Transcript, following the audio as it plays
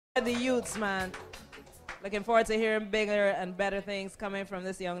The youths, man. Looking forward to hearing bigger and better things coming from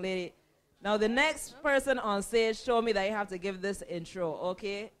this young lady. Now, the next person on stage showed me that you have to give this intro,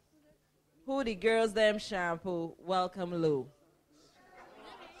 okay? Who the girls them shampoo? Welcome, Lou.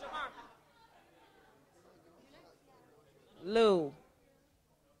 Lou.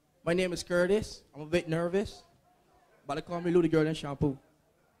 My name is Curtis. I'm a bit nervous, but they call me Lou the Girl and Shampoo.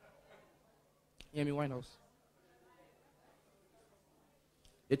 Amy Winehouse.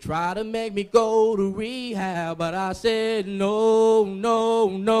 They try to make me go to rehab, but I said no, no,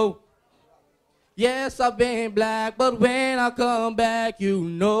 no. Yes, I've been black, but when I come back, you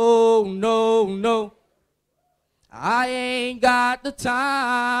know, no, no. I ain't got the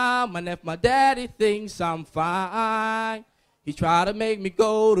time, and if my daddy thinks I'm fine, he try to make me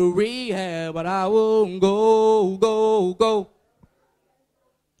go to rehab, but I won't go, go, go.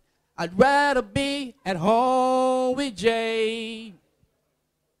 I'd rather be at home with Jay.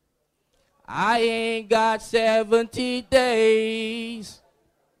 I ain't got 70 days,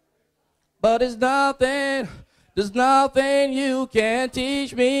 but there's nothing you can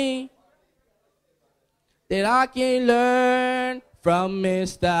teach me that I can learn from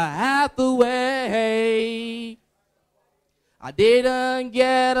Mr. Hathaway. I didn't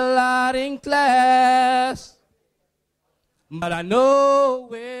get a lot in class, but I know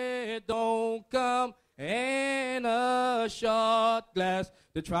it don't come in a shot glass.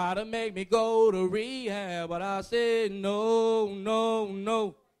 They try to make me go to rehab, but I said no, no,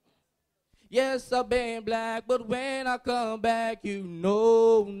 no. Yes, I've been black, but when I come back, you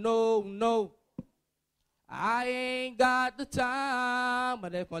know, no, no. I ain't got the time,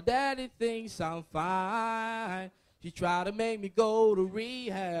 but if my daddy thinks I'm fine, he try to make me go to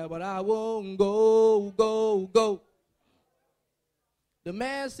rehab, but I won't go, go, go. The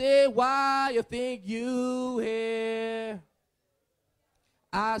man said, why you think you here?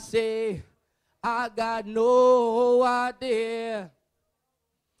 I say, I got no idea.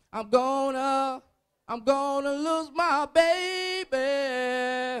 I'm gonna lose my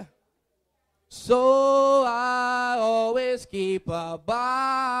baby. So I always keep a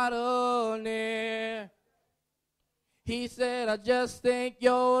bottle near. He said, I just think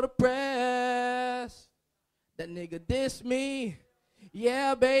you're depressed. That nigga diss me,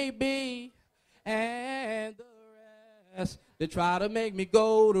 yeah, baby, and the rest. They try to make me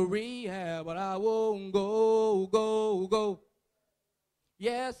go to rehab, but I won't go, go, go.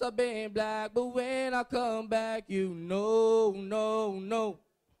 Yes, I've been black, but when I come back, you know, no, no.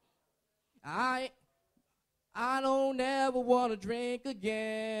 I don't ever want to drink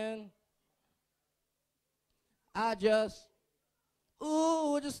again. I just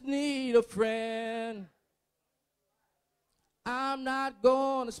need a friend. I'm not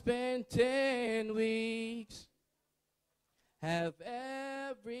gonna spend 10 weeks. Have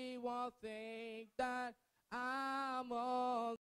everyone think